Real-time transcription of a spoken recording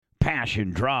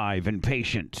passion, drive, and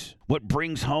patience. What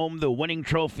brings home the winning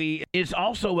trophy is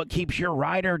also what keeps your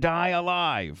ride or die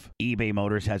alive. eBay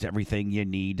Motors has everything you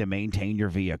need to maintain your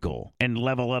vehicle and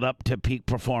level it up to peak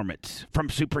performance. From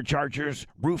superchargers,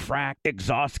 roof rack,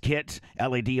 exhaust kits,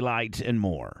 LED lights, and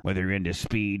more. Whether you're into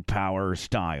speed, power, or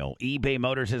style, eBay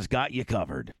Motors has got you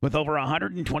covered. With over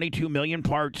 122 million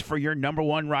parts for your number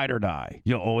one ride or die,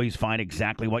 you'll always find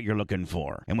exactly what you're looking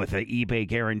for. And with the eBay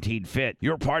Guaranteed Fit,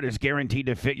 your part is guaranteed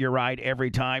to fit your ride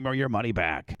every time or your money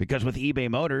back. Because with eBay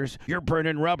Motors, you're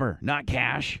burning rubber, not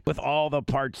cash, with all the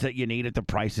parts that you need at the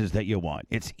prices that you want.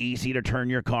 It's easy to turn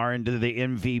your car into the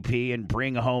MVP and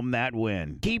bring home that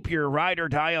win. Keep your ride or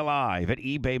die alive at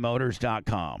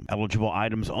ebaymotors.com. Eligible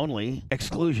items only.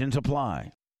 Exclusions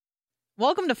apply.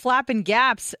 Welcome to Flappin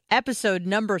Gaps, episode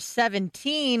number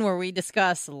 17, where we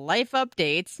discuss life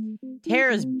updates,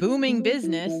 Tara's booming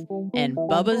business, and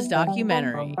Bubba's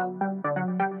documentary.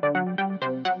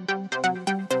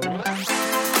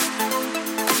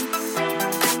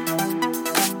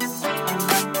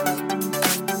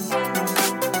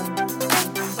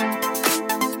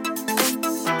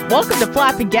 Welcome to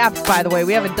Flappin Gaps, by the way.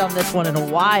 We haven't done this one in a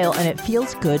while, and it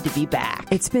feels good to be back.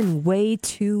 It's been way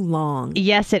too long.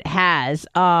 Yes, it has.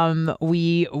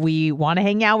 We want to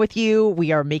hang out with you.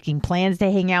 We are making plans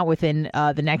to hang out within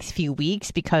the next few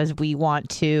weeks because we want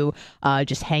to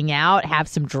just hang out, have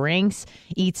some drinks,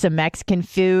 eat some Mexican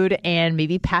food, and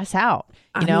maybe pass out.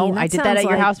 I did that at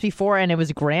your house before, and it was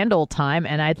a grand old time,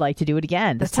 and I'd like to do it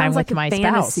again. This time with my spouse. That sounds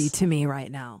like a fantasy to me right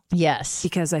now. Yes.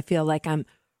 Because I feel like I'm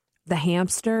the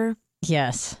hamster.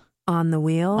 Yes. On the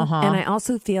wheel. And I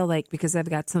also feel like, because I've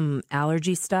got some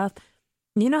allergy stuff,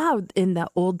 you know how in the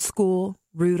old school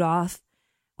Rudolph,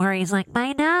 where he's like,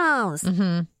 my nose.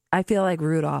 Mm-hmm. I feel like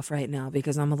Rudolph right now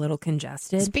because I'm a little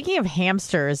congested. Speaking of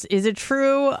hamsters, is it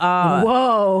true?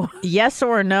 Whoa. Yes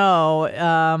or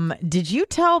no? Did you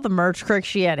tell the merch crick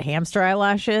she had hamster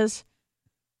eyelashes?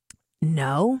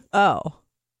 No. Oh.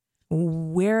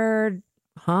 Where?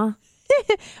 Huh?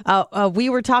 We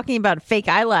were talking about fake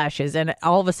eyelashes, and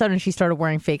all of a sudden she started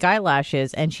wearing fake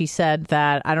eyelashes, and she said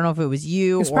that, I don't know if it was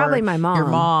you or probably my mom. Your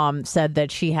mom said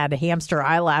that she had hamster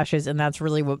eyelashes, and that's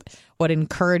really what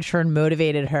encouraged her and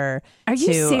motivated her. Are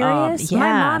you serious? Yeah.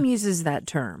 My mom uses that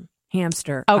term,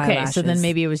 hamster Okay, eyelashes. so then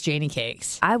maybe it was Janie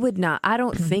Cakes. I would not. I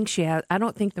don't think she has. I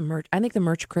don't think the merch. I think the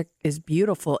merch crick is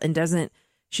beautiful and doesn't.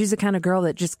 She's the kind of girl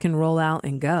that just can roll out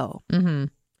and go. Mm-hmm.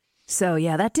 So,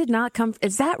 yeah, that did not come.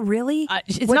 Is that really?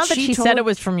 It's not that she said it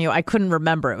was from you. I couldn't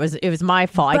remember. It was my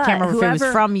fault. I can't remember if it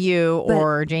was from you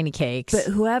or Janie Cakes. But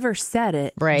whoever said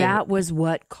it, that was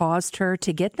what caused her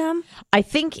to get them? I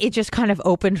think it just kind of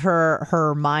opened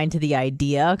her mind to the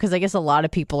idea, because I guess a lot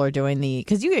of people are doing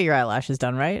because you get your eyelashes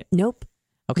done, right? Nope.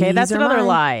 Okay, that's another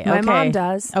lie. My mom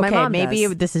does. Okay, my mom maybe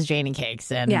does. This is Janie Cakes.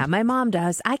 Yeah, my mom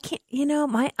does. I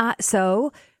can't,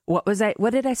 so... What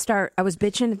did I start? I was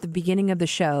bitching at the beginning of the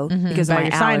show because of my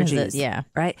allergies. Yeah.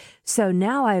 Right. So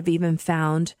now I've even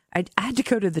found, I had to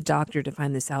go to the doctor to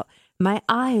find this out. My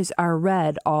eyes are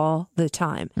red all the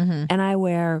time. Mm-hmm. And I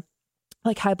wear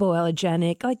like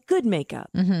hypoallergenic, like good makeup.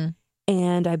 Mm-hmm.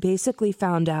 And I basically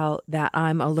found out that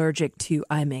I'm allergic to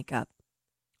eye makeup.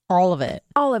 All of it.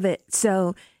 All of it.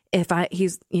 So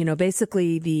he's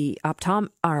basically the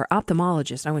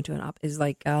ophthalmologist I went to is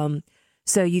like,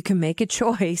 so you can make a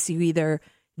choice. You either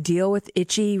deal with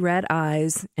itchy red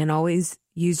eyes and always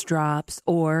use drops,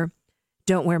 or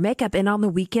don't wear makeup. And on the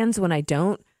weekends when I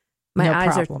don't, my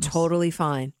eyes are totally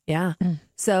fine. Yeah.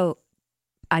 So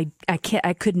I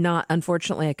could not,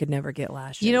 unfortunately, I could never get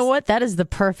lashes. You know what? That is the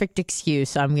perfect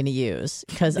excuse I'm going to use,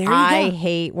 because I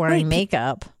hate wearing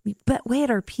makeup. But wait,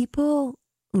 are people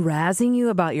razzing you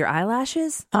about your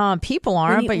eyelashes? People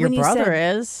aren't, but your brother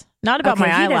is. Not about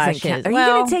my eyelashes. Are you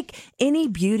going to take any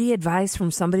beauty advice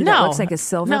from somebody that looks like a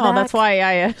silverback? No,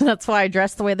 that's why I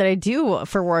dress the way that I do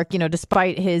for work.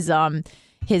 Despite his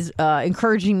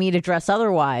encouraging me to dress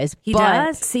otherwise. He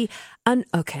does. See,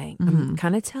 okay, I'm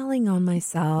kind of telling on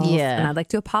myself. Yeah, and I'd like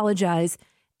to apologize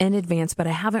in advance, but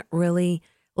I haven't really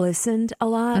listened a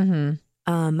lot.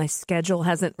 Mm-hmm. My schedule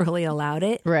hasn't really allowed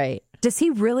it. Right. Does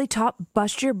he really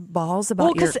bust your balls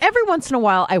about because every once in a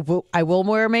while I will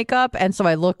wear makeup, and so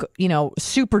I look,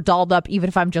 super dolled up, even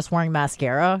if I'm just wearing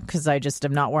mascara, because I just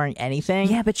am not wearing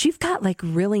anything. Yeah, but you've got like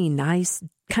really nice,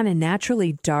 kind of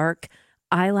naturally dark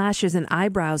eyelashes and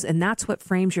eyebrows, and that's what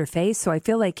frames your face. So I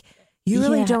feel like you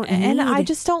really don't need... And I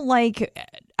just don't like...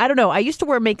 I don't know. I used to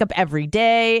wear makeup every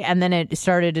day, and then it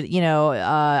started,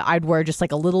 I'd wear just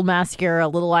like a little mascara, a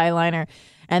little eyeliner.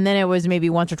 And then it was maybe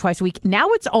once or twice a week. Now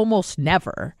it's almost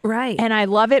never. Right. And I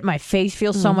love it. My face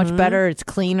feels so much better. It's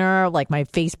cleaner. Like my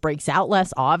face breaks out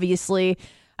less, obviously.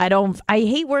 I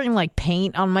hate wearing like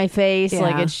paint on my face. Yeah.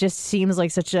 Like it just seems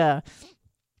like such a,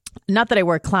 not that I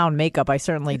wear clown makeup. I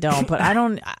certainly don't, but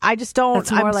I just don't.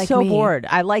 That's more I'm like so me. bored.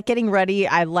 I like getting ready.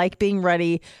 I like being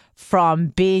ready, from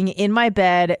being in my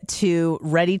bed to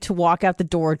ready to walk out the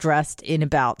door dressed in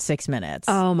about 6 minutes.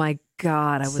 Oh my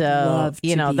God, I would love to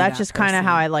be that's that just kind of person.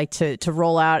 how I like to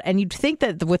roll out. And you'd think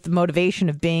that with the motivation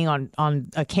of being on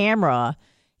a camera,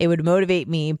 it would motivate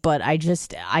me, but I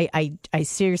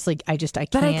seriously, I can't.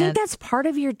 But I think that's part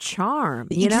of your charm.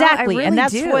 Exactly. I really and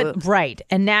that's do. what, right.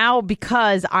 And now,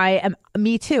 because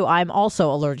me too, I'm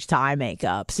also allergic to eye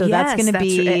makeup. So that's Yes, going to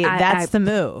be, that's the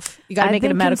move. You got to make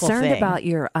it a medical I've been thing. concerned about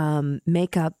your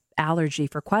makeup allergy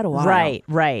for quite a while.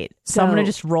 Right. So I'm going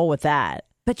to So- just roll with that.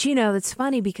 But it's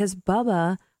funny because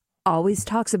Bubba always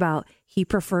talks about he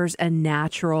prefers a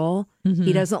natural.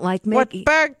 He doesn't like What makeup.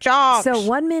 big jobs? So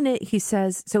one minute he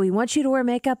says, so he wants you to wear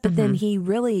makeup, but then he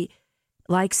really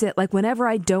likes it. Like whenever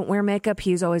I don't wear makeup,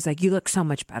 he's always like, you look so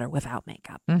much better without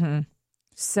makeup.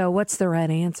 So what's the right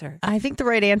answer? I think the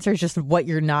right answer is just what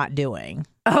you're not doing.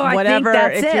 Oh, I think Whatever.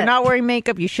 that's if it. you're not wearing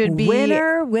makeup, you should be.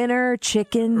 Winner,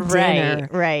 chicken dinner.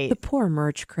 Right. The poor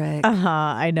merch critic.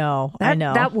 I know. I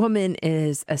know. That woman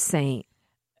is a saint.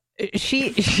 She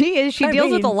is. She I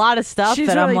deals with mean, a lot of stuff She's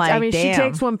that I'm really, like, I mean, damn. she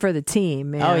takes one for the team,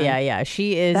 man. Oh yeah.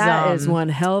 She is. That is one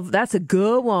hell of, that's a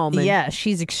good woman. Yeah,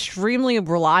 she's extremely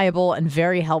reliable and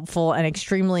very helpful and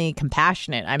extremely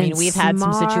compassionate. I mean, And we've had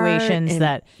some smart situations and-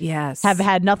 that yes. have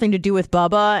had nothing to do with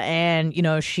Bubba, and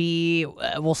she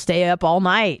will stay up all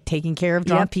night taking care of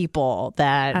drunk Yep. people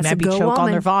that That's a maybe good choke on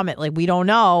woman. their vomit. Like, we don't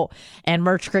know. And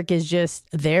Merch Crick is just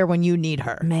there when you need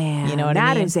her. Man, you know what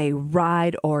I that mean? is a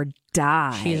ride or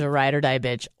die. She's a ride or die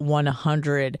bitch,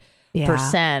 100%.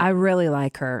 Yeah, I really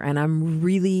like her, and I'm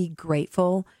really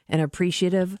grateful and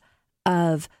appreciative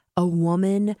of a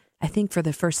woman, I think for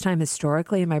the first time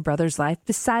historically in my brother's life,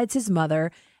 besides his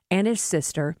mother and his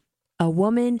sister, a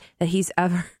woman that he's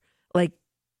ever like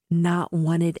not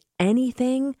wanted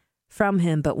anything from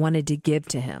him but wanted to give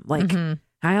to him. Like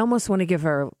I almost want to give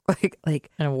her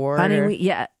like An award. honey, or-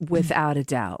 yeah, without a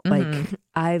doubt. Like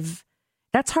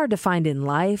that's hard to find in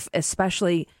life,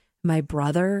 especially my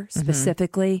brother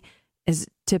specifically has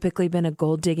typically been a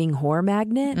gold digging whore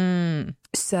magnet.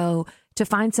 So to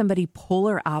find somebody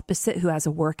polar opposite who has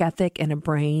a work ethic and a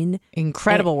brain,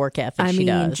 Incredible work ethic I she mean,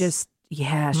 does. just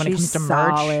yeah, when it she's comes to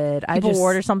merch, solid. people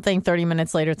order something 30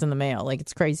 minutes later, it's in the mail. Like,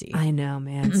 it's crazy. I know,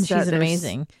 man. She's There's,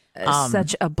 amazing.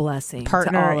 such a blessing,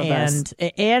 Partner to all of us.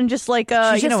 and just like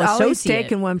a She's just always associate.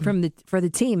 taking one for the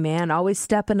team, man. Always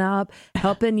stepping up,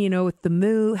 helping, with the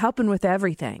move, helping with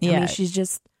everything. I Yeah. mean, she's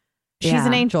just She's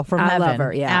an angel from I heaven. love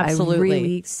her. Yeah, Absolutely. I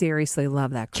really seriously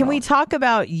love that girl. Can we talk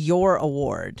about your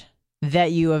award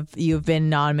that you've been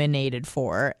nominated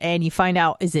for, and you find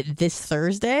out, is it this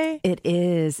Thursday? It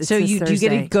is. It's So this do you get to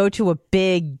Thursday. go to a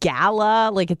big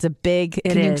gala? Like, it's a big.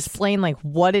 Can you is. explain like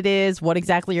what it is, what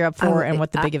exactly you're up for, and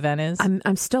what the big event is?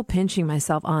 I'm still pinching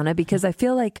myself, Anna, because I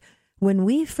feel like when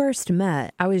we first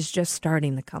met, I was just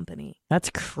starting the company. That's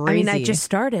crazy. I mean, I just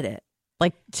started it.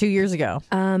 like 2 years ago.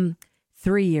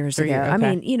 3 years ago. years, I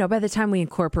okay. mean, by the time we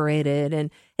incorporated,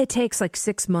 and it takes like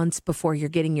 6 months before you're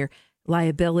getting your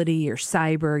liability, your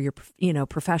cyber, your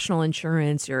professional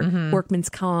insurance, your workman's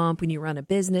comp when you run a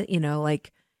business,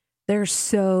 like there's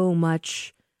so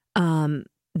much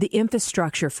the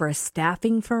infrastructure for a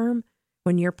staffing firm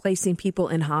when you're placing people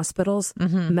in hospitals,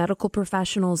 medical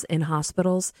professionals in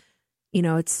hospitals,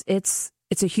 it's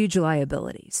a huge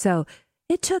liability. So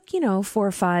it took, 4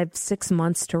 or 5, 6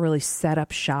 months to really set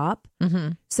up shop.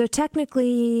 So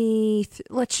technically,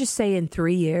 let's just say in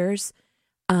 3 years,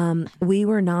 we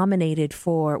were nominated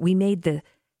we made the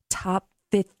top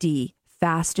 50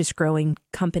 fastest growing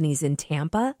companies in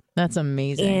Tampa. That's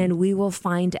amazing. And we will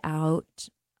find out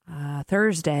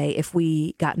Thursday if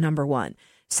we got number one.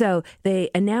 So they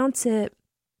announce it.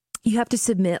 You have to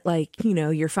submit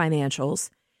your financials.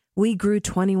 We grew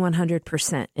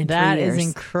 2,100% in 3 that years. is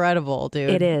incredible, dude.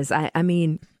 It is. I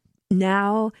mean,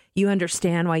 now you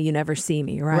understand why you never see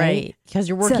me, right? Right. Because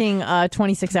you're working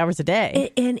 26 hours a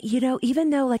day. And even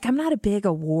though I'm not a big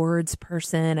awards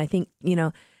person, I think,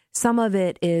 some of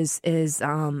it is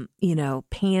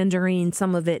pandering,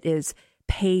 some of it is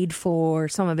paid for,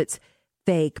 some of it's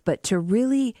fake, but to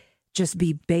really just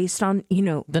be based on,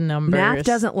 The numbers. math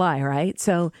doesn't lie, right?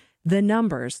 So the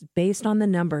numbers, based on the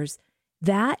numbers,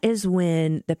 that is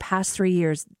when the past 3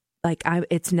 years,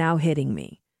 it's now hitting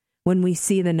me. When we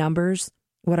see the numbers,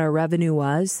 what our revenue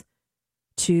was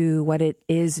to what it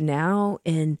is now.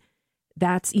 And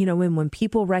that's, when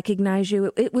people recognize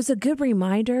you, it was a good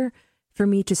reminder for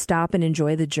me to stop and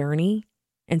enjoy the journey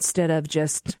instead of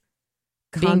just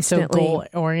being so constantly goal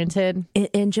oriented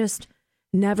and just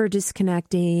never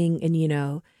disconnecting. And,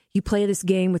 you play this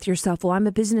game with yourself. Well, I'm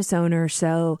a business owner,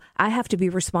 so I have to be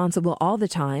responsible all the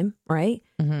time, right?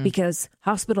 Because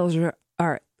hospitals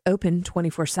are open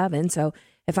 24/7. So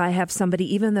if I have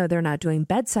somebody, even though they're not doing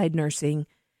bedside nursing,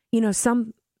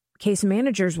 some case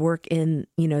managers work in,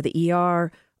 the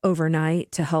ER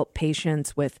overnight to help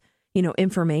patients with,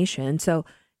 information. So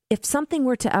if something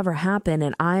were to ever happen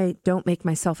and I don't make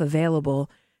myself available,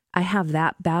 I have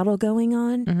that battle going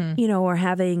on, or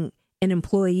having an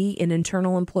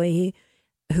internal employee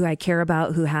who I care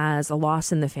about, who has a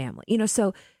loss in the family,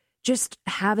 so just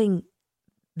having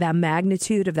that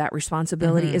magnitude of that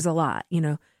responsibility is a lot.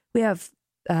 We have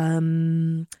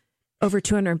over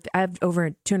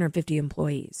 250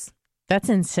 employees. That's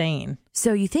insane.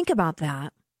 So you think about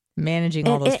that. Managing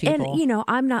all those people. And,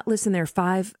 I'm not, listen, there are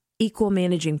 5 equal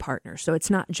managing partners. So it's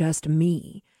not just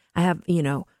me. I have,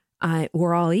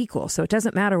 we're all equal. So it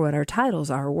doesn't matter what our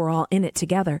titles are. We're all in it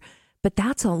together. But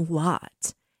that's a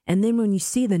lot. And then when you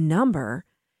see the number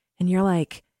and you're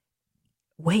like,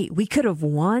 wait, we could have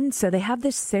won. So they have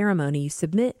this ceremony. You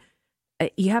submit,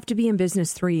 you have to be in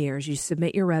business 3 years. You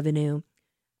submit your revenue.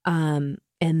 And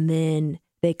then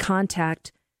they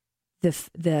contact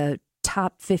the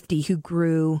top 50 who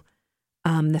grew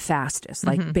the fastest,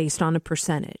 like based on a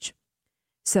percentage.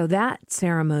 So that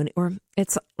ceremony, or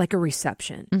it's like a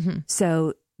reception.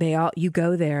 So you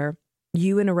go there,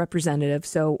 you and a representative.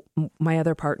 So my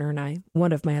other partner and I,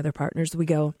 one of my other partners, we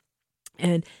go,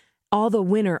 and all the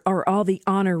winner or all the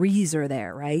honorees are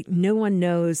there, right? No one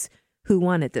knows who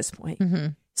won at this point.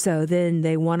 So then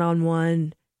they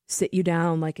one-on-one sit you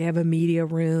down, like they have a media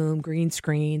room, green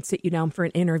screen, sit you down for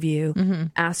an interview,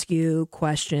 ask you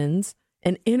questions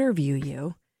and interview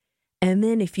you. And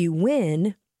then if you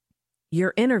win,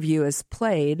 your interview is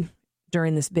played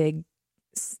during this big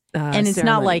and it's ceremony.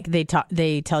 not like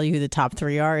they tell you who the top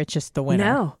 3 are. It's just the winner.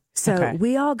 No. So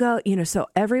we all go, so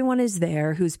everyone is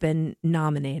there who's been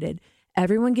nominated.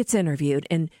 Everyone gets interviewed.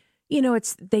 And,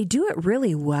 they do it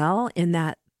really well in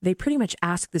that they pretty much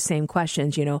ask the same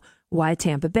questions, why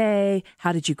Tampa Bay?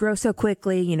 How did you grow so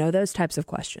quickly? Those types of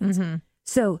questions.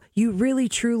 So you really,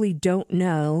 truly don't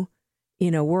know,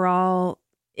 we're all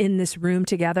in this room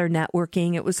together,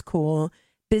 networking. It was cool.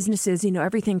 Businesses,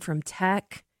 everything from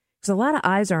tech. Because a lot of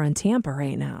eyes are on Tampa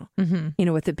right now,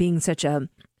 with it being such a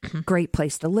great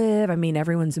place to live. I mean,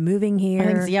 everyone's moving here. I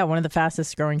think it's, one of the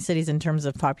fastest growing cities in terms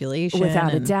of population.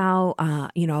 Without a doubt. A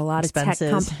lot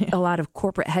expenses. of tech, a lot of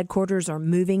corporate headquarters are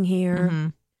moving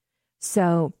here.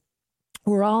 So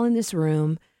we're all in this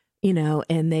room,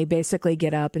 and they basically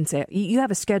get up and say, you have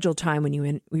a scheduled time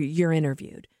when you're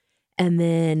interviewed. And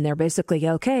then they're basically,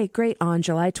 okay, great. On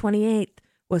July 28th,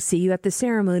 we'll see you at the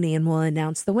ceremony and we'll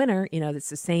announce the winner. It's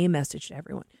the same message to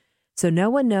everyone. So no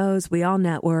one knows. We all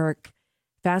network.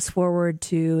 Fast forward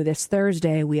to this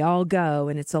Thursday, we all go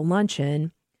and it's a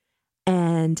luncheon,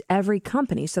 and every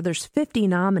company, so there's 50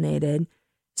 nominated.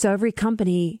 So every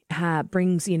company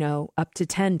brings, up to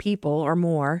 10 people or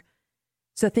more.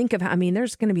 So think of,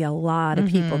 there's going to be a lot of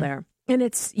people there,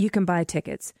 and you can buy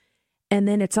tickets. And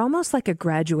then it's almost like a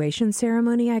graduation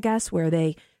ceremony, I guess, where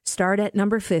they start at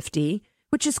number 50,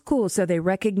 which is cool. So they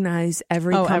recognize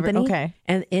every company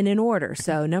and in an order.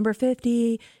 So number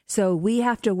 50. So we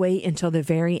have to wait until the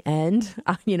very end.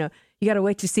 You got to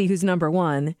wait to see who's number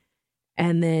 1.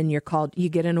 And then you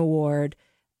get an award.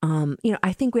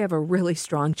 I think we have a really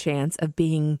strong chance of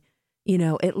being,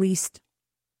 at least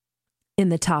in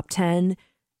the top 10.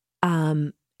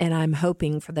 And I'm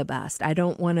hoping for the best. I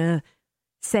don't want to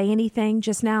say anything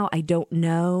just now. I don't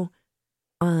know.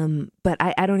 But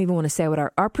I don't even want to say what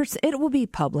our it will be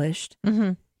published,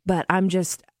 but I'm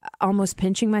just almost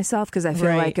pinching myself because I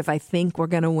feel like if I think we're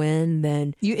going to win,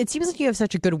 then it seems like you have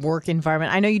such a good work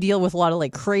environment. I know you deal with a lot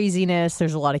of craziness.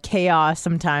 There's a lot of chaos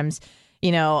sometimes,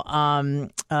 you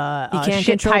can't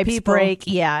control pipes people. break.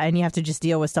 Yeah. And you have to just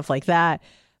deal with stuff like that.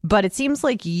 But it seems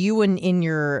like you and in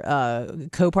your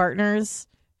co-partners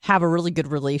have a really good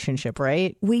relationship,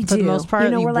 right? We For do. the most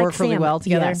part, you we're work like really family. well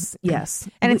together. Yes.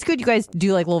 And it's good you guys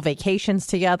do like little vacations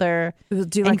together. We'll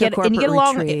do and like a corporate and you get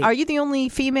along. retreat. Are you the only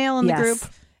female in the Yes.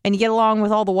 group? And you get along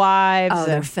with all the wives? Oh,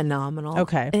 they're phenomenal.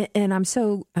 Okay. And I'm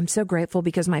so grateful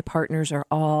because my partners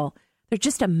they're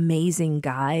just amazing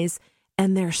guys,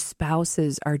 and their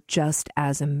spouses are just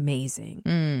as amazing.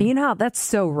 And you know how that's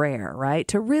so rare, right?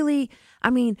 To really,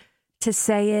 to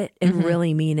say it and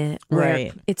really mean it.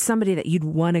 Right. It's somebody that you'd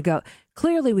want to go.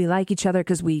 Clearly, we like each other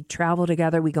because we travel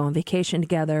together. We go on vacation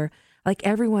together. Like,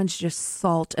 everyone's just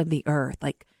salt of the earth.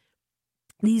 Like,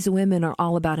 these women are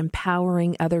all about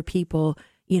empowering other people.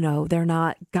 They're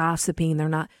not gossiping. They're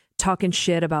not talking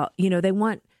shit about, they don't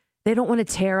want to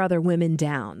tear other women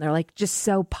down. They're like just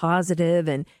so positive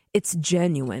and it's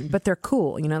genuine, but they're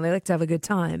cool. They like to have a good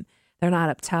time. They're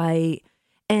not uptight.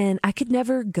 And I could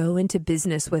never go into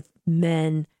business with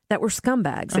men that were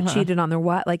scumbags that cheated on their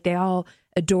wife. Like they all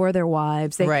adore their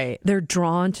wives. They're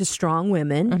drawn to strong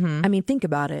women. I mean, think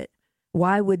about it.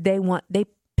 Why would they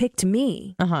picked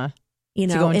me, and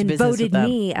voted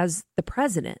me as the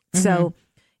president. So,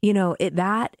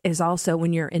 that is also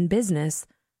when you're in business.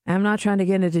 I'm not trying to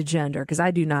get into gender because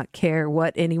I do not care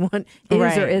what anyone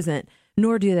is or isn't,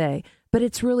 nor do they. But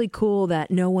it's really cool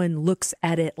that no one looks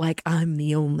at it like I'm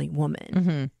the only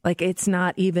woman. Like it's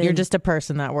not even. You're just a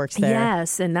person that works there.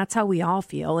 Yes. And that's how we all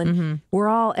feel. And we're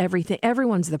all everything.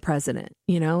 Everyone's the president,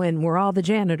 and we're all the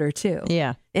janitor too.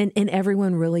 Yeah. And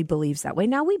everyone really believes that way.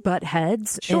 Now we butt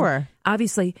heads. Sure.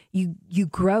 Obviously, you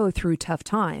grow through tough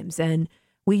times and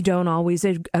we don't always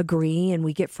agree and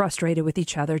we get frustrated with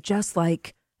each other, just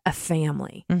like a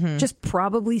family. Just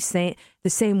probably the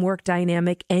same work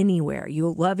dynamic anywhere.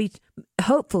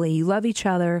 Hopefully you love each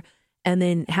other, and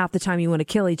then half the time you want to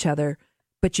kill each other,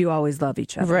 but you always love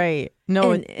each other. Right.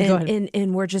 No,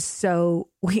 and we're just and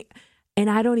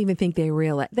I don't even think they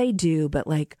realize, they do, but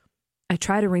like I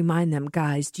try to remind them,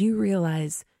 guys, do you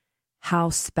realize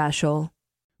how special?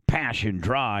 Passion,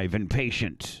 drive, and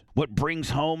patience. What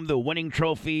brings home the winning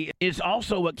trophy is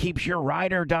also what keeps your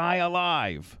ride or die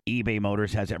alive. eBay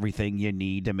Motors has everything you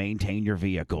need to maintain your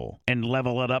vehicle and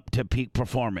level it up to peak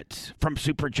performance. From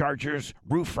superchargers,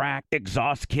 roof rack,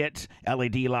 exhaust kits,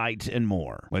 LED lights, and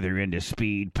more. Whether you're into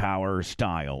speed, power, or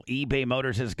style, eBay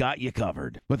Motors has got you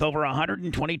covered. With over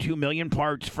 122 million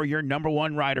parts for your number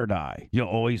one ride or die, you'll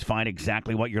always find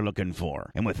exactly what you're looking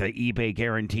for. And with the eBay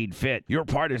Guaranteed Fit, your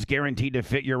part is guaranteed to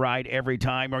fit your ride every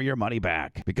time or your money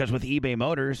back. Because with eBay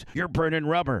Motors, you're burning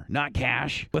rubber, not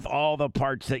cash, with all the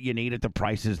parts that you need at the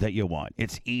prices that you want.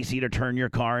 It's easy to turn your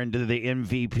car into the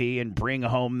MVP and bring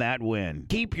home that win.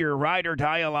 Keep your ride or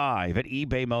die alive at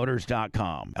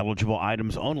ebaymotors.com. Eligible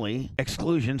items only.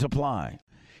 Exclusions apply.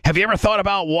 Have you ever thought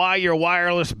about why your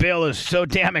wireless bill is so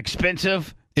damn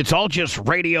expensive? It's all just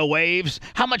radio waves.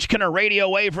 How much can a radio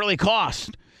wave really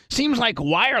cost? Seems like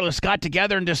wireless got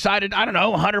together and decided, I don't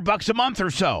know, $100 a month or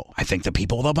so. I think the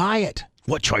people will buy it.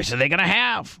 What choice are they going to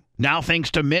have? Now, thanks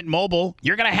to Mint Mobile,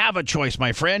 you're going to have a choice,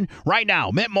 my friend. Right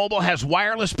now, Mint Mobile has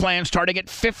wireless plans starting at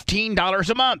 $15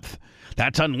 a month.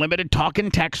 That's unlimited talk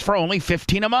and text for only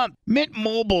 $15 a month. Mint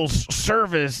Mobile's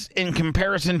service, in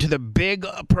comparison to the big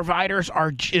providers,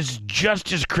 is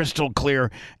just as crystal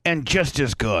clear and just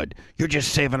as good. You're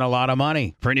just saving a lot of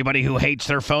money. For anybody who hates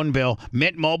their phone bill,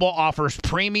 Mint Mobile offers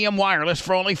premium wireless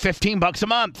for only $15 a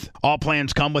month. All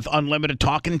plans come with unlimited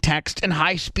talk and text and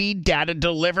high-speed data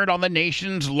delivered on the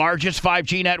nation's largest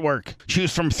 5G network.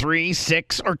 Choose from 3,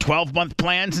 6, or 12-month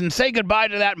plans and say goodbye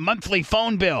to that monthly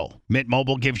phone bill. Mint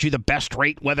Mobile gives you the best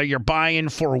rate whether you're buying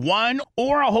for one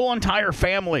or a whole entire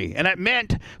family. And at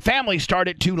Mint, families start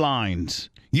at 2 lines.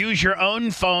 Use your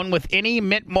own phone with any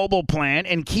Mint Mobile plan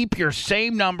and keep your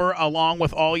same number along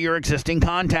with all your existing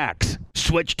contacts.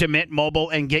 Switch to Mint Mobile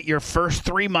and get your first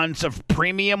 3 months of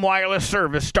premium wireless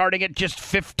service starting at just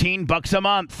 $15 a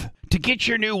month. To get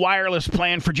your new wireless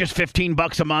plan for just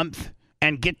 $15 a month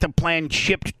and get the plan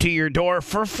shipped to your door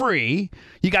for free,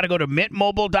 you got to go to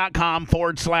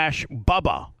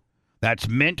mintmobile.com/Bubba. That's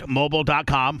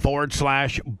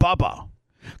mintmobile.com/Bubba.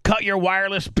 Cut your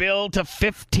wireless bill to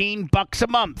 $15 a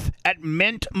month at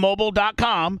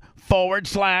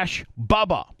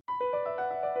mintmobile.com/Bubba.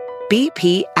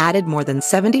 BP added more than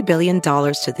 $70 billion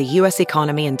to the U.S.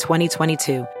 economy in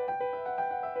 2022.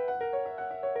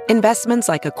 Investments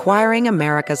like acquiring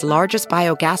America's largest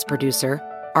biogas producer,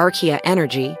 Archaea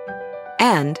Energy,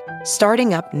 and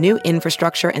starting up new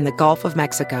infrastructure in the Gulf of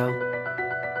Mexico.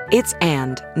 It's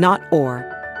and, not or.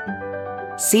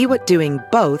 See what doing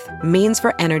both means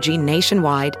for energy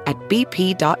nationwide at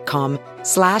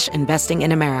bp.com/investing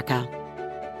in America.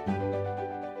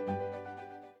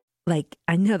 Like,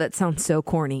 I know that sounds so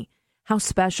corny, how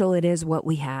special it is what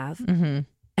we have. Mm-hmm.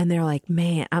 And they're like,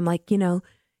 man, I'm like,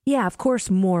 yeah, of course,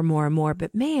 more,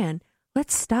 but man,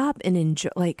 let's stop and enjoy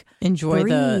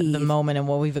the moment and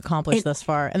what we've accomplished thus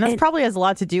far. And that probably has a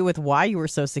lot to do with why you were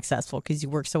so successful, because you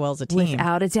work so well as a team.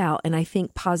 Without a doubt. And I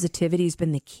think positivity has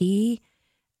been the key.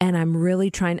 And I'm really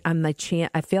trying,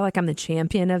 I feel like I'm the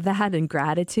champion of that and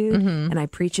gratitude. Mm-hmm. And I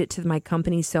preach it to my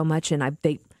company so much. And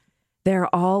they're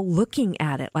all looking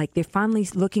at it. Like they're finally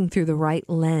looking through the right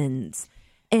lens.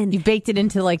 And you baked it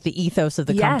into like the ethos of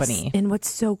the company. And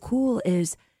what's so cool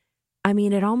is, I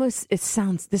mean, this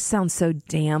sounds so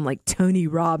damn like Tony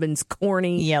Robbins,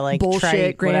 corny, like bullshit,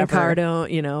 trite, Grant whatever.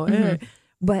 Cardone, Mm-hmm.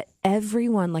 But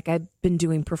everyone, like I've been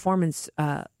doing performance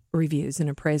reviews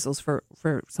and appraisals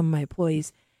for some of my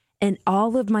employees, and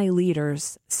all of my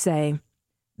leaders say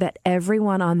that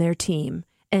everyone on their team,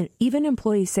 and even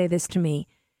employees say this to me,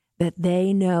 that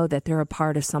they know that they're a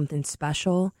part of something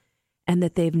special and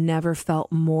that they've never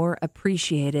felt more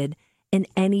appreciated in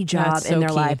any job in their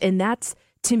life. And that's,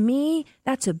 to me,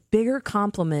 that's a bigger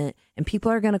compliment, and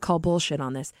people are going to call bullshit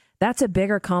on this. That's a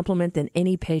bigger compliment than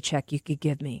any paycheck you could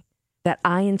give me. That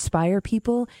I inspire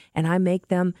people and I make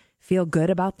them feel good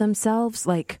about themselves.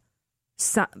 Like,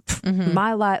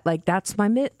 my life, like that's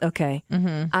my okay.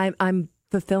 I'm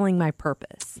fulfilling my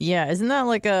purpose. Yeah, isn't that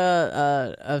like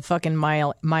a fucking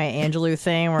Maya Angelou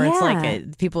thing where it's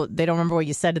like people, they don't remember what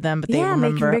you said to them, but they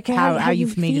remember how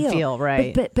you've made it feel,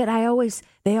 right? But they always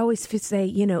say,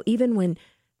 you know, even when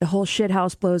the whole shit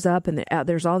house blows up and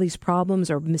there's all these problems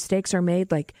or mistakes are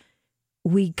made, like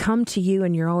we come to you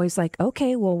and you're always like,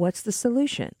 okay, well, what's the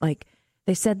solution? Like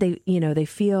they said, they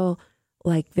feel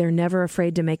like they're never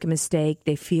afraid to make a mistake.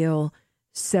 They feel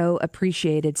so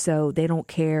appreciated, so they don't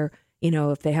care, you know,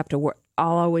 if they have to work.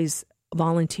 I'll always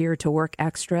volunteer to work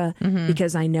extra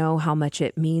because I know how much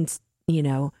it means. You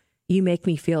know, you make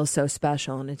me feel so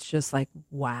special, and it's just like,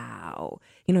 wow.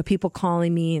 You know, people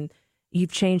calling me and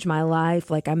you've changed my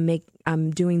life. Like I'm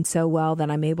doing so well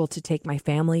that I'm able to take my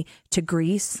family to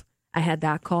Greece. I had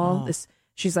that call.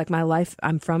 She's like, my life.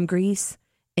 I'm from Greece.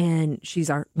 And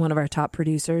she's one of our top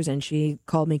producers, and she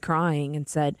called me crying and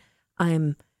said,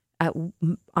 "I'm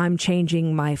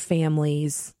changing my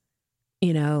family's,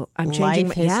 you know, I'm changing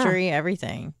life history,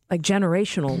 everything, like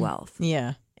generational wealth."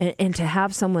 Yeah, and to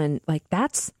have someone like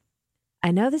that's,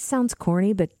 I know this sounds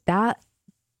corny, but that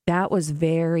was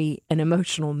very an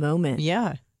emotional moment.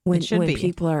 Yeah. When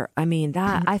people are, I mean,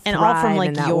 that I thrive and all from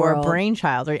like your world.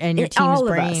 brainchild and your team's all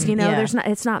brain. Of us, you know,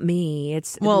 it's not me.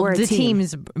 We're the a team.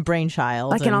 team's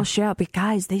brainchild. Like, and I'll shout, but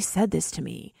guys, they said this to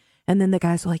me, and then the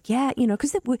guys are like, yeah, you know,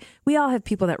 because we all have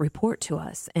people that report to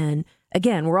us, and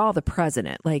again, we're all the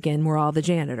president, like, and we're all the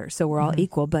janitor, so we're all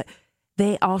equal, but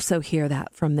they also hear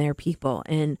that from their people,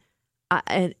 and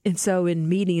so in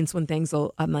meetings when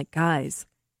I'm like, guys,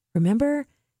 remember,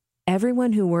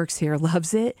 everyone who works here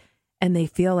loves it. And they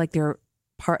feel like they're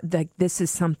like this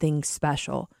is something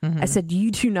special. I said,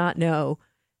 you do not know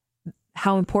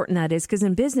how important that is, because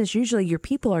in business, usually your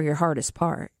people are your hardest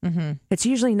part. It's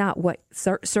usually not what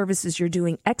services you're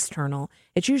doing external.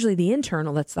 It's usually the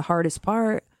internal that's the hardest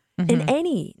part in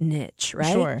any niche,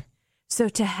 right? Sure. So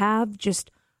to have just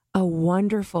a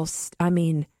wonderful, I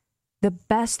mean, the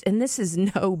best, and this is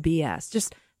no BS,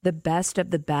 just the best of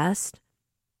the best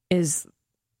is.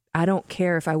 I don't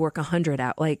care if I work 100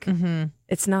 out. Like,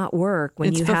 it's not work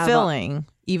when you have... It's fulfilling,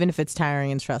 even if it's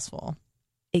tiring and stressful.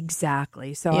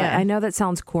 Exactly. So I know that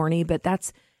sounds corny, but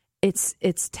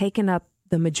it's taken up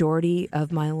the majority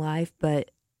of my life,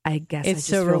 but I guess it's I just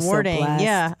so feel rewarding. So blessed.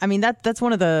 Yeah. I mean, that's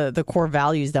one of the core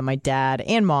values that my dad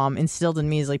and mom instilled in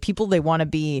me is like people, they want to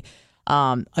be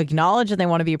acknowledged and they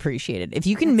want to be appreciated. If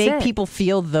you can make people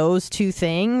feel those two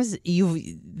things,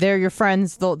 they're your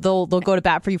friends. They'll go to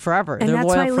bat for you forever. And they're that's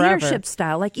loyal my forever. leadership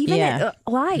style. Like even in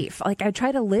life, like I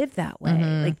try to live that way.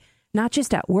 Like not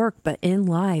just at work, but in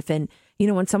life. And you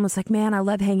know, when someone's like, "Man, I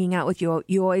love hanging out with you.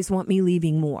 You always want me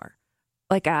leaving more."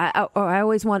 Like I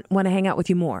always want to hang out with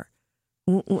you more.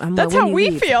 That's how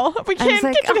we feel. We can't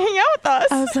get you to hang out with us.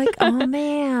 I was like, oh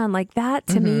man, like that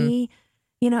to me.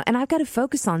 You know, and I've got to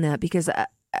focus on that because,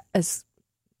 as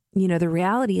you know, the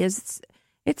reality is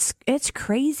it's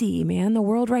crazy, man. The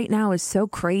world right now is so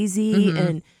crazy,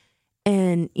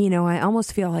 and you know, I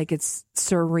almost feel like it's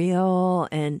surreal,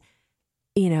 and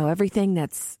you know, everything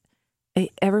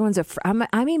everyone's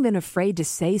I'm even afraid to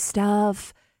say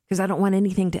stuff because I don't want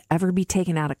anything to ever be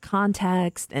taken out of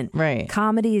context, and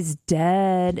comedy is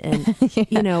dead, and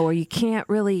you know, or you can't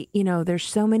really, you know, there's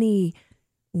so many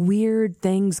weird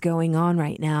things going on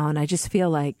right now, and I just feel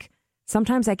like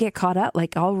sometimes I get caught up.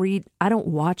 Like I don't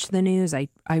watch the news, I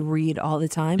read all the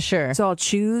time. Sure. So I'll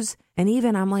choose, and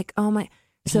even I'm like, oh my,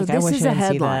 so this is a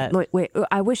headline. Wait,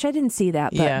 I wish I didn't see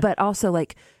that, but also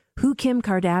like who Kim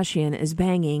Kardashian is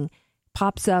banging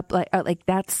pops up like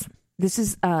this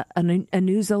is a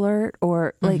news alert,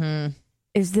 or like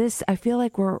is this, I feel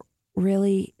like we're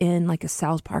really in like a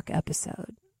South Park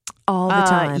episode all the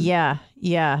time. Yeah.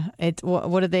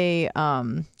 What are they?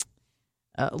 Not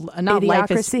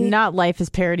Idiocracy? life is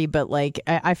parody, but like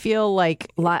I feel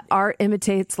like art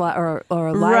imitates or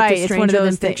life is stranger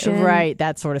than fiction. Right,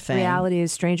 that sort of thing. Reality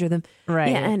is stranger than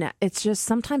right. Yeah, and it's just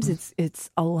sometimes it's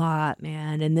a lot,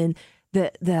 man. And then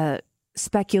the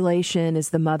speculation is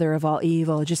the mother of all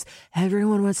evil. Just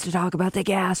everyone wants to talk about the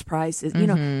gas prices. You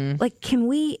know, like, can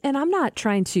we, and I'm not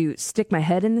trying to stick my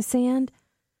head in the sand.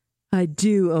 I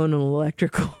do own an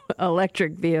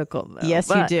electric vehicle, though. Yes,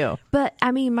 you do. But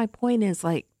I mean, my point is,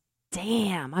 like,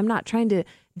 damn, I'm not trying to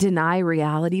deny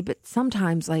reality, but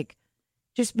sometimes, like,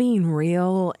 just being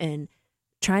real and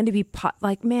trying to be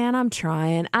like, man, I'm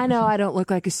trying. I know I don't look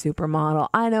like a supermodel.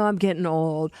 I know I'm getting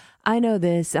old. I know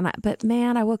this, but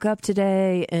man, I woke up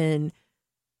today, and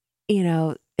you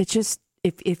know, it's just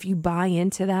if you buy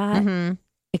into that,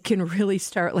 it can really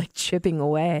start like chipping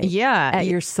away, at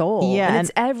your soul. Yeah, and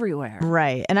it's everywhere,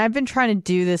 right? And I've been trying to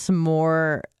do this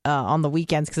more on the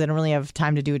weekends because I don't really have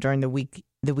time to do it during the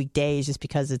weekdays, just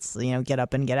because it's, you know, get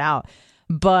up and get out.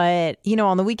 But, you know,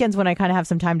 on the weekends when I kind of have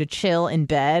some time to chill in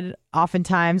bed,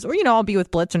 oftentimes, or, you know, I'll be with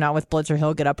Blitz or not with Blitz, or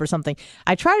he'll get up or something.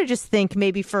 I try to just think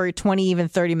maybe for 20, even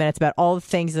 30 minutes about all the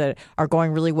things that are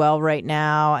going really well right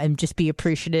now, and just be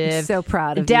appreciative. I'm so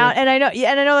proud of you. And I know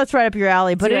that's right up your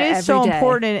alley, but it is so day.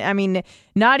 important. I mean,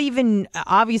 not even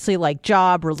obviously like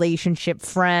job, relationship,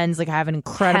 friends. Like, I have an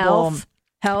incredible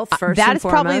health first. That and is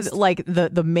probably foremost. like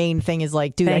the main thing is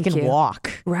like, dude, I can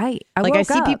walk. Right. I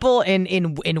see people in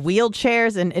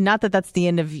wheelchairs, and not that that's the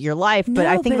end of your life, but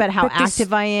I think about how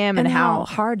active I am and how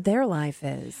hard their life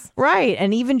is. Right.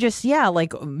 And even just,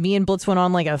 like me and Blitz went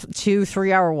on like a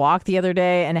 2-3 hour walk the other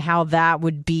day, and how that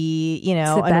would be, you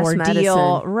know, an ordeal.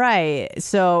 Medicine. Right.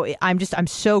 So I'm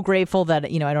so grateful that,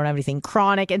 you know, I don't have anything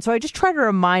chronic. And so I just try to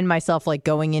remind myself, like,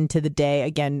 going into the day,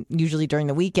 again, usually during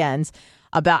the weekends,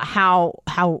 about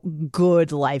how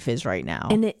good life is right now,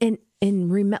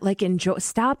 enjoy,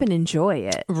 stop and enjoy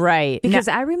it, right? Because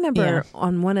I remember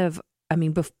on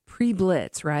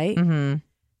pre-Blitz, right? Mm-hmm.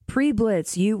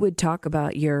 Pre-Blitz, you would talk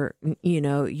about you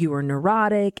were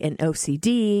neurotic and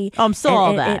OCD. I'm still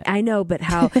all that. And I know, but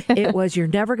how it was, you're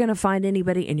never going to find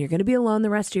anybody, and you're going to be alone the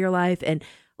rest of your life, and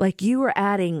like you were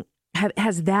adding.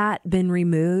 Has that been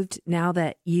removed now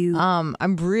that you?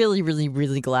 I'm really, really,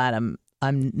 really glad I'm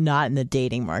not in the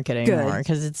dating market anymore,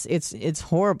 because it's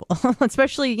horrible,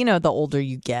 especially, you know, the older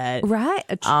you get. Right.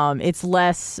 It's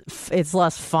less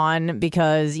fun,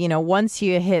 because, you know, once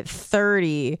you hit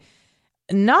 30,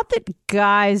 not that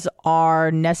guys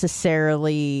are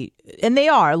necessarily, and they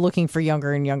are looking for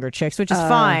younger and younger chicks, which is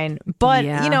fine. But,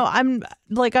 you know,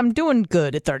 I'm doing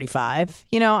good at 35.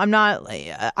 You know, I'm not,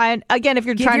 again, if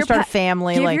you're trying to start a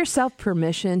family, give yourself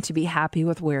permission to be happy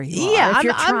with where you are. Yeah,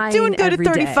 if I'm doing good at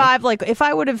 35. Day. Like, if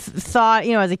I would have thought,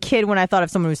 you know, as a kid, when I thought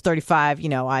of someone who was 35, you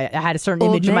know, I had a certain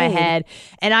image in my head,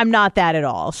 and I'm not that at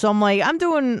all. So I'm like, I'm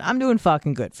doing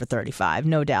fucking good for 35,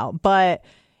 no doubt. But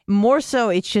more so,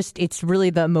 it's really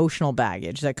the emotional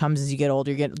baggage that comes as you get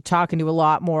older. You get talking to a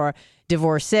lot more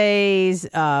divorcees,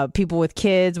 people with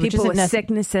kids, people with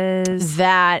sicknesses,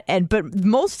 but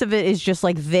most of it is just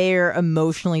like they're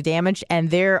emotionally damaged, and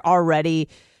they're already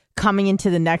coming into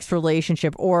the next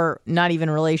relationship, or not even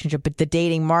a relationship, but the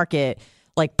dating market,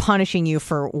 like punishing you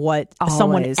for what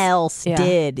someone else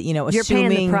did, you know, you're assuming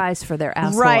paying the price for their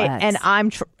asshole right ex.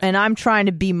 And I'm trying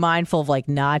to be mindful of like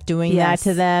not doing that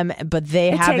to them, but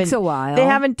it takes a while. They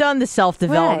haven't done the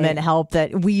self-development help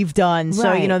that we've done,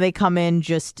 so you know, they come in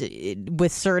just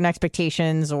with certain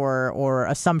expectations or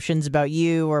assumptions about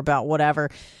you or about whatever.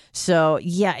 So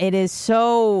yeah, it is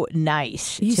so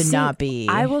nice not be.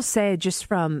 I will say, just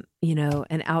from, you know,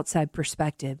 an outside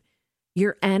perspective,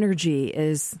 your energy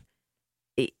is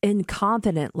in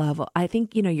confident level. I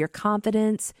think, you know, your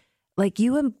confidence, like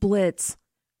you and Blitz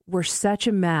were such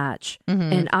a match.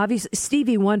 And obviously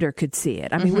Stevie Wonder could see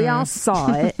it. I mean, we all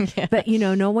saw it, but you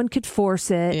know, no one could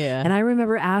force it. And I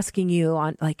remember asking you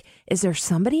on, like, is there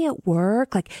somebody at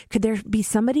work? Like, could there be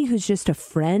somebody who's just a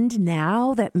friend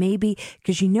now that maybe,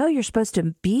 because you know you're supposed to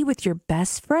be with your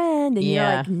best friend, and you're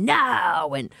like,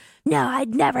 no,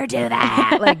 I'd never do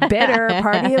that. Like, bitter,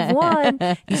 party of one.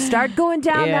 You start going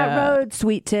down that road,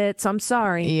 sweet tits. I'm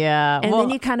sorry. Yeah. And then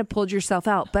you kind of pulled yourself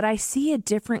out. But I see a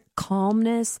different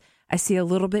calmness. I see a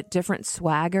little bit different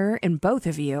swagger in both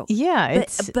of you. Yeah.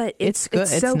 It's good. It's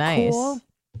so nice. cool,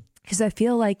 because I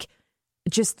feel like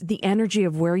just the energy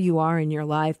of where you are in your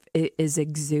life is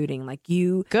exuding. Like,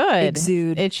 you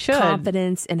exude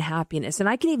confidence and happiness. And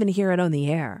I can even hear it on the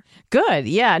air. Good.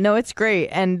 Yeah, no, it's great.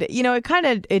 And, you know,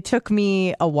 it took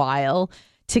me a while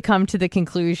to come to the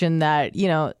conclusion that, you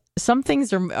know, some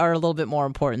things are a little bit more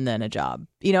important than a job,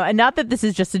 you know, and not that this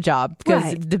is just a job,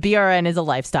 because the BRN is a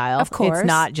lifestyle. Of course. It's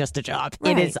not just a job.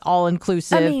 Right. It is all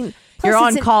inclusive. I mean, You're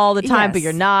on call all the time, yes. but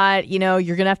you're not. You know,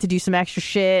 you're going to have to do some extra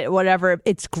shit, whatever.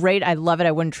 It's great. I love it.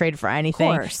 I wouldn't trade it for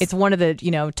anything. Of course. It's one of the,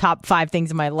 top 5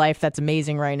 things in my life that's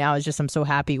amazing right now is just I'm so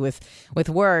happy with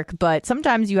work. But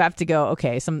sometimes you have to go,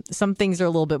 okay, some things are a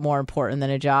little bit more important than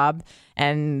a job.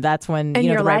 And that's when, and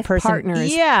your the right life person. partner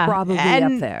is probably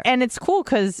up there. And it's cool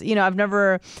because,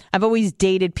 I've always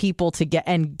dated people to get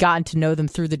and gotten to know them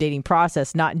through the dating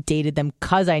process, not dated them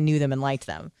because I knew them and liked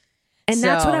them. And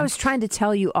that's what I was trying to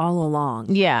tell you all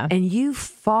along. Yeah. And you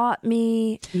fought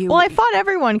me. I fought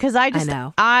everyone because I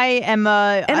know. I am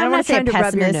I don't want to say a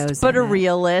pessimist, but a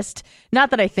realist.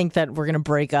 Not that I think that we're going to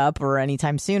break up or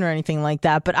anytime soon or anything like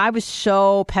that, but I was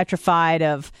so petrified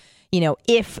of,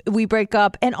 if we break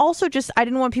up. And also just, I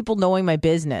didn't want people knowing my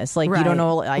business. Like, you don't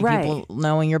know, people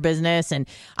knowing your business. And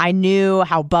I knew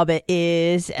how Bubba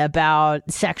is about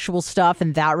sexual stuff.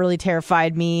 And that really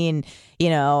terrified me. And,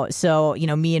 so,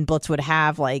 me and Blitz would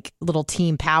have like little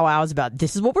team powwows about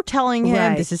this is what we're telling him.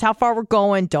 Right. This is how far we're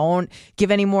going. Don't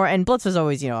give any more. And Blitz was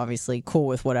always, obviously cool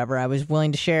with whatever I was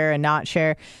willing to share and not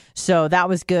share. So that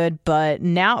was good. But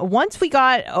now, once we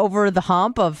got over the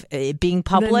hump of it being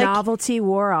public, the novelty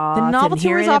wore off. The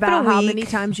novelty was off in a week. How many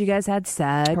times you guys had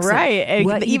sex. Right.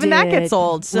 Even that gets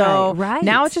old. So right.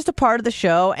 Now it's just a part of the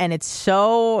show and it's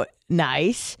so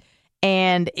nice.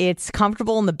 And it's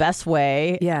comfortable in the best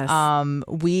way. Yes.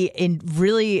 We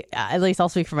really, at least I'll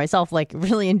speak for myself, like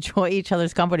really enjoy each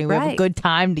other's company. We have a good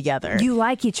time together. You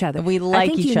like each other. We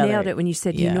like each other. I think you nailed it when you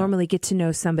said you normally get to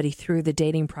know somebody through the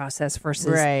dating process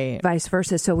versus vice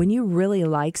versa. So when you really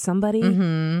like somebody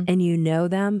and you know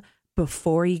them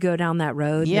before you go down that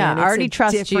road, I already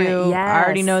trust you. Yes. I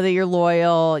already know that you're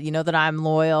loyal. You know that I'm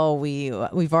loyal. We know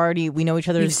each other's values.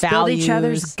 You've spilled each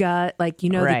other's gut, like the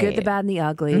good, the bad, and the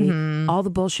ugly. All the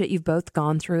bullshit you've both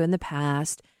gone through in the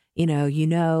past. You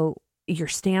know your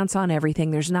stance on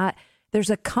everything. There's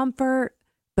a comfort,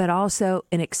 but also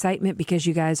an excitement because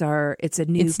you guys it's a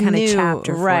new kind of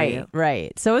chapter for you.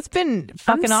 Right. So it's been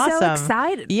fucking I'm awesome. So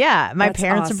excited. Yeah, my That's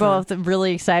parents awesome. are both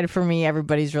really excited for me.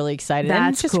 Everybody's really excited. That's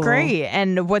and it's just cool. great.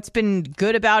 And what's been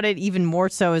good about it even more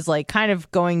so is like kind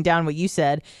of going down what you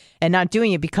said and not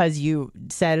doing it because you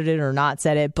said it or not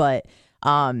said it, but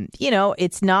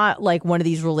it's not like one of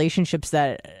these relationships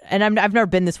that, and I've never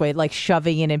been this way, like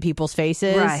shoving it in people's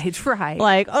faces. Right.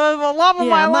 Like, oh, the love of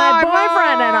my life,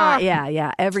 boyfriend and I.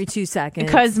 Yeah. Every 2 seconds.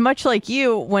 Because much like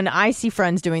you, when I see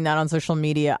friends doing that on social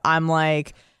media, I'm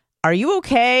like, are you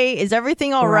okay? Is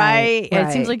everything all right? And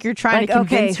it seems like you're trying to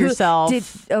convince yourself.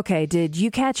 Did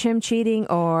you catch him cheating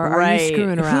or are you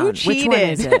screwing around? Who cheated? Which one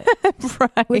is it?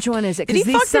 Right. Which one is it? Did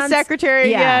he fuck the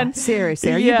secretary again?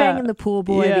 Seriously. Are you banging the pool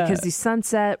boy? Because the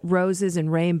sunset, roses,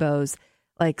 and rainbows,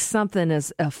 like something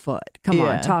is afoot. Come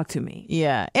on, talk to me.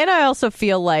 Yeah. And I also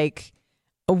feel like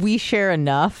we share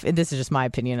enough, and this is just my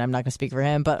opinion, I'm not going to speak for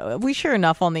him, but we share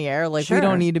enough on the air. Like, we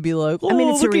don't need to be like,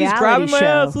 it's a reality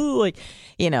show. Like,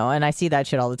 and I see that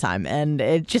shit all the time. And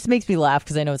it just makes me laugh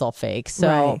because I know it's all fake.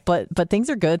 So, but things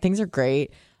are good. Things are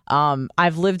great.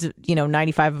 I've lived,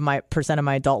 95% of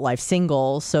my adult life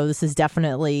single. So this is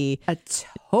definitely a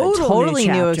totally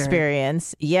new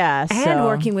experience. Yeah. And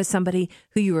working with somebody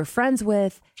who you were friends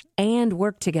with and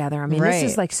work together. I mean, this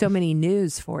is like so many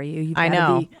news for you. I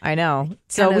know.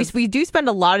 So we do spend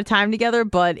a lot of time together,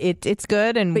 but it's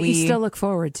good. But you still look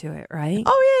forward to it, right?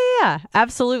 Oh, yeah,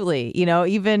 absolutely.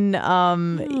 Even,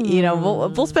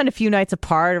 we'll spend a few nights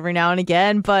apart every now and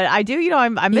again, but I do, I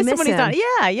miss him when he's not.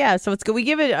 Yeah. So it's good. We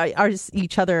give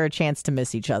each other a chance to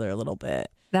miss each other a little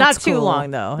bit. That's not too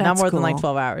long, though. Not more than like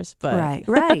 12 hours. But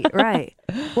Right.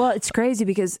 Well, it's crazy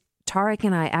because Tarek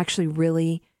and I actually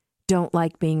really don't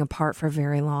like being apart for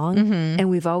very long. And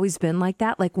we've always been like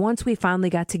that. Like once we finally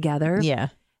got together. Yeah.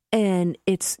 And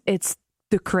it's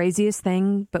the craziest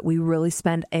thing, but we really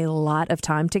spend a lot of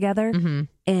time together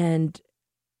and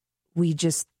we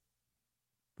just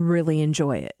really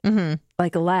enjoy it.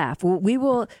 Like a laugh.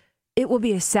 It will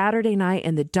be a Saturday night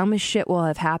and the dumbest shit will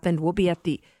have happened. We'll be at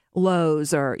the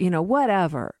Lowe's or,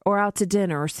 whatever, or out to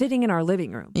dinner or sitting in our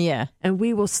living room. Yeah. And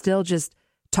we will still just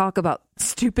talk about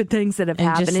stupid things that have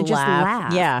happened and just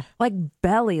laugh. Yeah. Like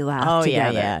belly laugh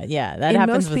together. Yeah. That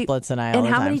happens with Blitz and I all the time.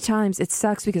 And how many times it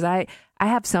sucks because I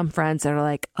have some friends that are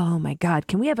like, oh my God,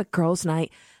 can we have a girls'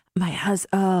 night? My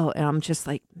husband, and I'm just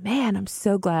like, man, I'm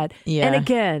so glad. Yeah. And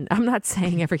again, I'm not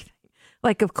saying everything.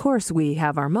 Like, of course we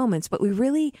have our moments, but we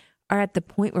really are at the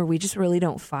point where we just really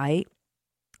don't fight.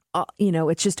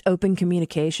 It's just open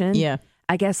communication. Yeah.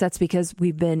 I guess that's because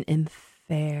we've been in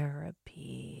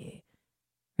therapy.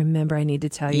 Remember, I need to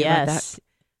tell you about that.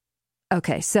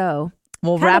 Okay, so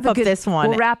we'll wrap up this one.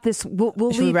 We'll wrap this.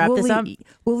 We'll Should we wrap this up?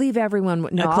 We'll leave everyone a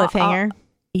cliffhanger.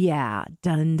 Yeah,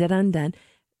 dun dun dun dun.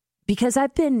 Because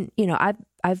I've been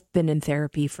in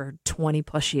therapy for 20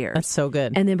 plus years. That's so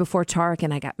good. And then before Tarek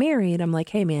and I got married, I'm like,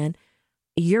 hey man,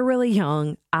 you're really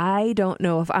young. I don't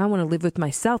know if I want to live with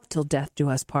myself till death do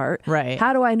us part. Right.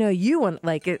 How do I know you want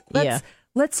like it?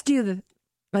 Let's do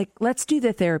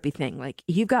the therapy thing. Like,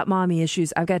 you've got mommy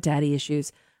issues, I've got daddy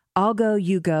issues. I'll go,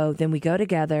 you go, then we go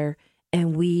together,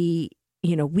 and we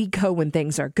go when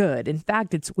things are good. In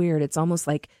fact, it's weird. It's almost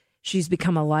like she's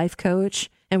become a life coach,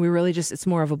 and we really it's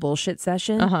more of a bullshit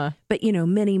session. But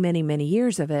many, many, many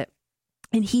years of it.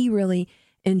 And he really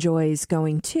enjoys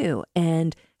going too.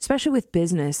 And especially with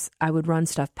business, I would run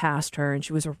stuff past her, and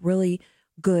she was a really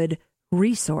good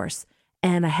resource.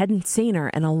 And I hadn't seen her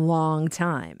in a long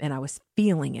time, and I was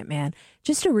feeling it, man.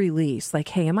 Just a release. Like,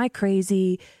 hey, am I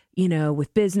crazy?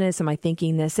 With business, am I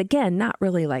thinking this? Again, not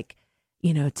really like,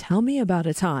 tell me about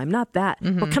a time. Not that.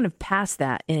 We're kind of past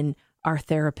that in our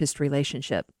therapist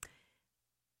relationship.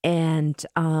 And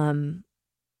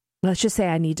let's just say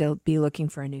I need to be looking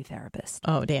for a new therapist.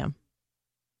 Oh, damn.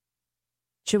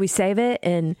 Should we save it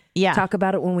and talk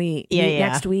about it when we meet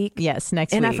next week? Yes,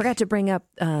 next week. And I forgot to bring up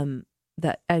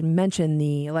that I mentioned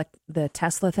the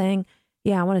Tesla thing.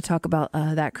 Yeah, I want to talk about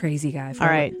that crazy guy. All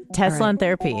right, Tesla and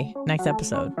therapy, next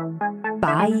episode.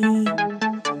 Bye.